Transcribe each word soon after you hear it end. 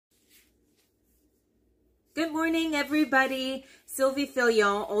Good morning, everybody. Sylvie Filion,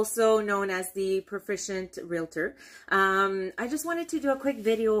 also known as the Proficient Realtor. I just wanted to do a quick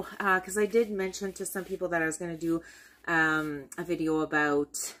video because I did mention to some people that I was going to do a video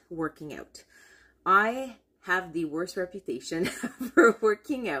about working out. I have the worst reputation for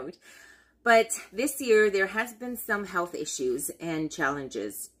working out, but this year there has been some health issues and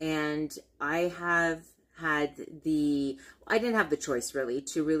challenges, and I didn't have the choice really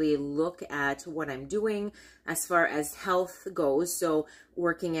to really look at what I'm doing as far as health goes. So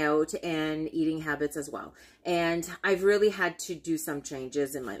working out and eating habits as well. And I've really had to do some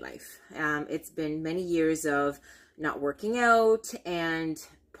changes in my life. It's been many years of not working out and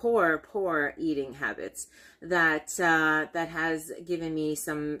poor eating habits that has given me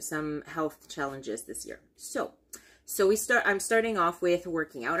some health challenges this year. So I'm starting off with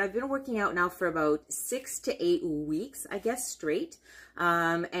working out. I've been working out now for about 6 to 8 weeks, I guess, straight.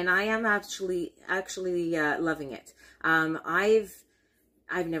 And I am actually loving it. I've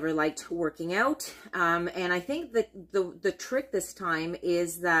never liked working out. And I think that the trick this time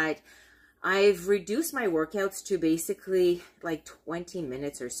is that I've reduced my workouts to basically like 20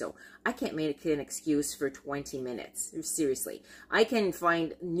 minutes or so. I can't make an excuse for 20 minutes. Seriously. I can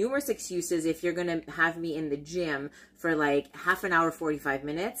find numerous excuses if you're going to have me in the gym for like half an hour, 45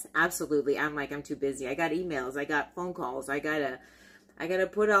 minutes. Absolutely. I'm too busy. I got emails. I got phone calls. I gotta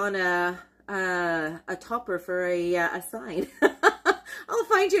put on a topper for a sign. I'll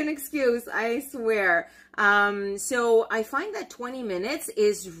find you an excuse, I swear. So I find that 20 minutes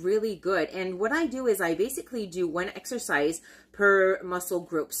is really good. And what I do is I basically do one exercise per muscle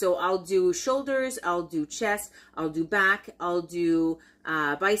group. So I'll do shoulders, I'll do chest, I'll do back, I'll do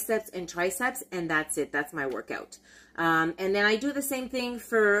biceps and triceps, and that's it. That's my workout. And then I do the same thing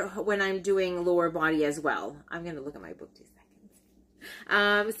for when I'm doing lower body as well. I'm going to look at my book too.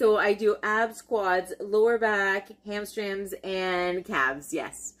 So I do abs, quads, lower back, hamstrings, and calves.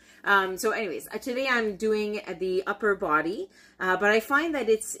 Yes. So anyways, today I'm doing the upper body, but I find that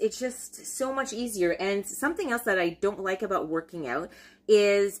it's just so much easier. And something else that I don't like about working out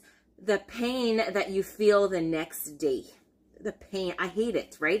is the pain that you feel the next day. The pain, I hate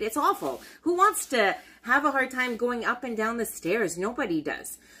it, right? It's awful. Who wants to have a hard time going up and down the stairs? Nobody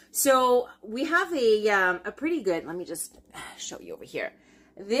does. So we have a pretty good, let me just show you over here.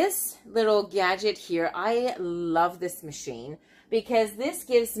 This little gadget here, I love this machine because this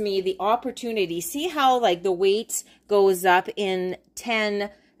gives me the opportunity. See how like the weight goes up in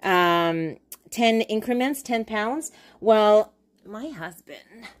 10 increments, 10 pounds? Well, my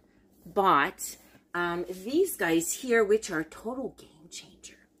husband bought these guys here, which are total game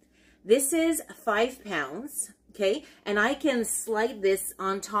changer. This is 5 pounds, okay, and I can slide this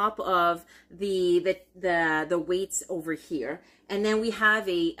on top of the weights over here, and then we have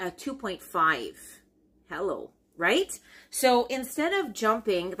a 2.5. Hello, right? So instead of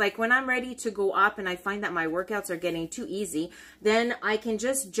jumping, like when I'm ready to go up and I find that my workouts are getting too easy, then I can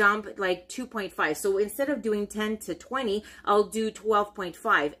just jump like 2.5. So instead of doing 10 to 20, I'll do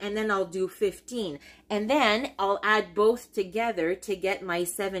 12.5, and then I'll do 15. And then I'll add both together to get my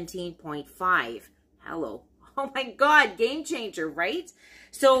 17.5. Hello. Oh my God, game changer, right?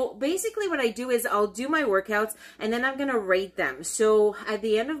 So basically what I do is I'll do my workouts and then I'm going to rate them. So at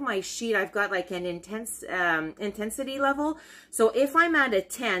the end of my sheet, I've got like an intensity level. So if I'm at a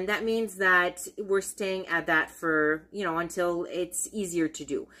 10, that means that we're staying at that for, until it's easier to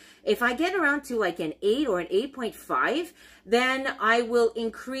do. If I get around to like an 8 or an 8.5, then I will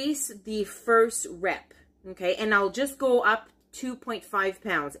increase the first rep. Okay. And I'll just go up 2.5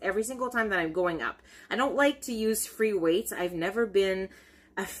 pounds every single time that I'm going up. I don't like to use free weights. I've never been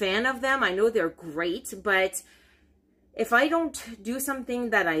a fan of them. I know they're great, but if I don't do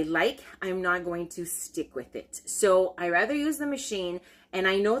something that I like, I'm not going to stick with it. So I rather use the machine, and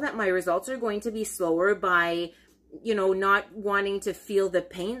I know that my results are going to be slower by, not wanting to feel the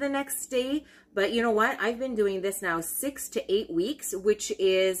pain the next day. But you know what? I've been doing this now 6 to 8 weeks, which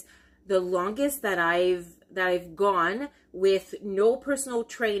is the longest that I've gone with no personal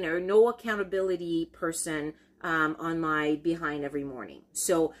trainer, no accountability person on my behind every morning.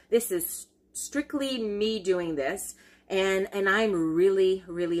 So this is strictly me doing this, and I'm really,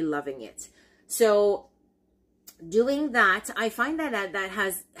 really loving it. So doing that, I find that that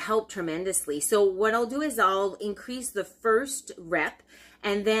has helped tremendously. So what I'll do is I'll increase the first rep,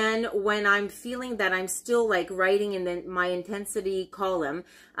 And then when I'm feeling that I'm still like writing in my intensity column,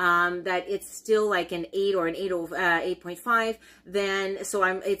 that it's still like an 8 or an 8.5, then so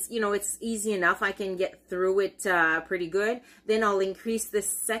it's it's easy enough. I can get through it pretty good. Then I'll increase the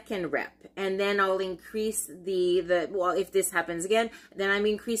second rep, and then I'll increase well, if this happens again, then I'm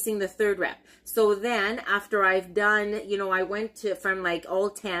increasing the third rep. So then after I've done, I went from like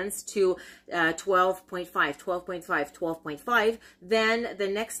all 10s to 12.5, 12.5, 12.5. Then the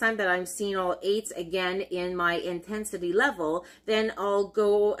next time that I'm seeing all 8s again in my intensity level, then I'll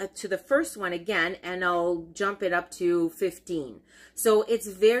go to the first one again and I'll jump it up to 15. So it's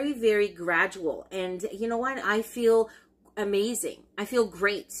very, very gradual. And you know what? I feel amazing. I feel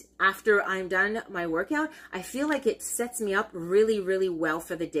great after I'm done my workout. I feel like it sets me up really, really well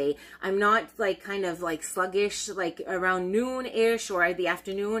for the day. I'm not like kind of like sluggish, like around noon-ish or the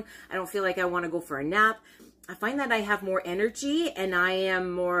afternoon. I don't feel like I want to go for a nap. I find that I have more energy and I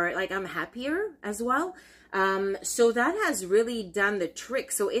am more like, I'm happier as well. So that has really done the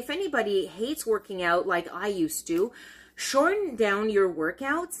trick. So if anybody hates working out like I used to, shorten down your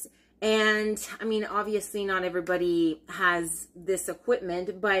workouts. And I mean, obviously not everybody has this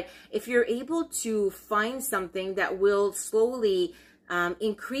equipment, but if you're able to find something that will slowly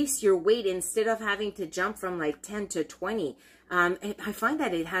increase your weight instead of having to jump from like 10 to 20, I find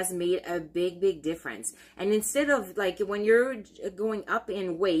that it has made a big, big difference. And instead of like when you're going up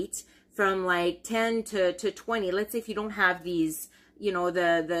in weight from like 10 to 20, let's say if you don't have these,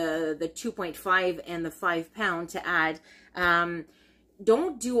 the 2.5 and the 5 pound to add,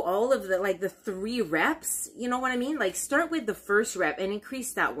 don't do all of the 3 reps. You know what I mean? Like start with the first rep and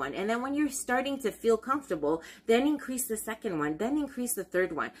increase that one. And then when you're starting to feel comfortable, then increase the second one, then increase the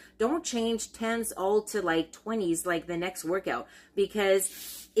third one. Don't change 10s all to like 20s like the next workout,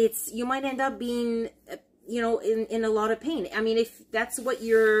 because you might end up being, in a lot of pain. I mean, if that's what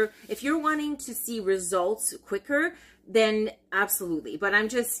if you're wanting to see results quicker, then absolutely. But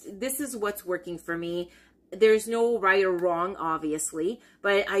this is what's working for me. There's no right or wrong, obviously,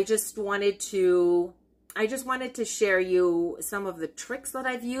 but I just wanted to share you some of the tricks that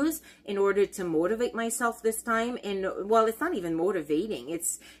I've used in order to motivate myself this time. And well, it's not even motivating.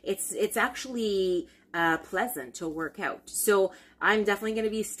 It's actually pleasant to work out. So I'm definitely going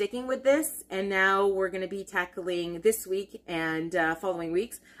to be sticking with this. And now we're going to be tackling this week and following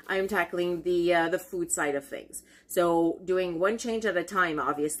weeks. I'm tackling the food side of things. So doing one change at a time,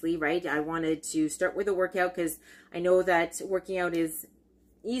 obviously, right? I wanted to start with a workout because I know that working out is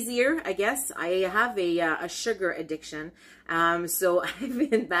easier, I guess. I have a sugar addiction. So I've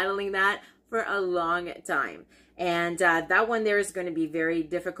been battling that for a long time. And that one there is going to be very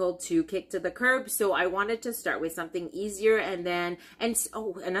difficult to kick to the curb. So I wanted to start with something easier. And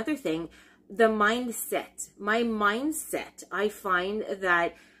another thing, the mindset. My mindset, I find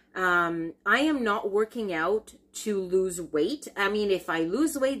that I am not working out to lose weight. I mean, if I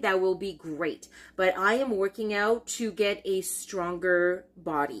lose weight, that will be great. But I am working out to get a stronger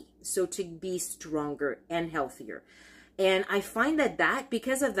body. So to be stronger and healthier. And I find that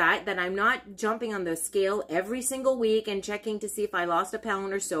because of that I'm not jumping on the scale every single week and checking to see if I lost a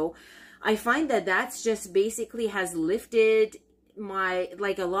pound or so. I find that's just basically has lifted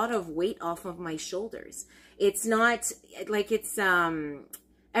a lot of weight off of my shoulders. It's not like it's,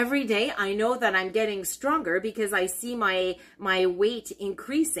 every day I know that I'm getting stronger because I see my weight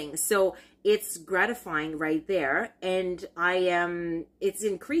increasing. So it's gratifying right there, and it's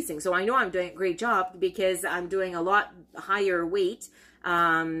increasing. So I know I'm doing a great job because I'm doing a lot higher weight,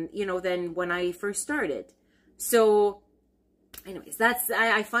 than when I first started. So anyways,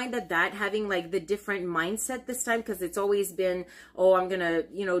 I find that having like the different mindset this time, because it's always been, oh, I'm gonna,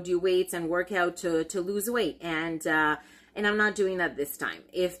 do weights and work out to lose weight. And I'm not doing that this time.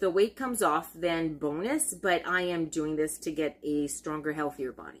 If the weight comes off, then bonus, but I am doing this to get a stronger,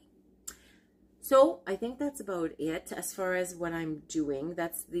 healthier body. So I think that's about it as far as what I'm doing.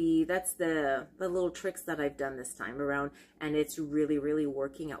 That's the little tricks that I've done this time around, and it's really, really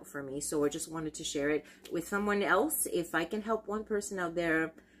working out for me. So I just wanted to share it with someone else. If I can help one person out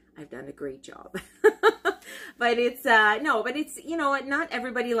there, I've done a great job. But it's, not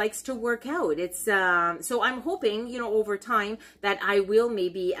everybody likes to work out. It's, so I'm hoping, over time that I will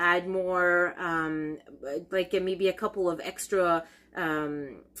maybe add more, maybe a couple of extra,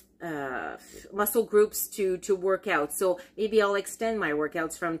 muscle groups to work out. So maybe I'll extend my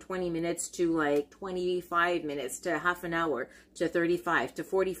workouts from 20 minutes to like 25 minutes to half an hour to 35 to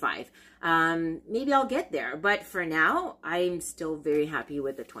 45. Maybe I'll get there, but for now I'm still very happy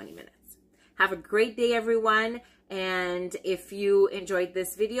with the 20 minutes. Have a great day, everyone. And if you enjoyed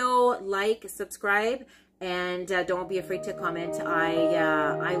this video, like, subscribe, And don't be afraid to comment.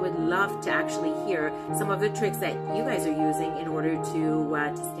 I would love to actually hear some of the tricks that you guys are using in order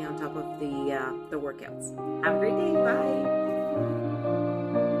to stay on top of the workouts. Have a great day. Bye.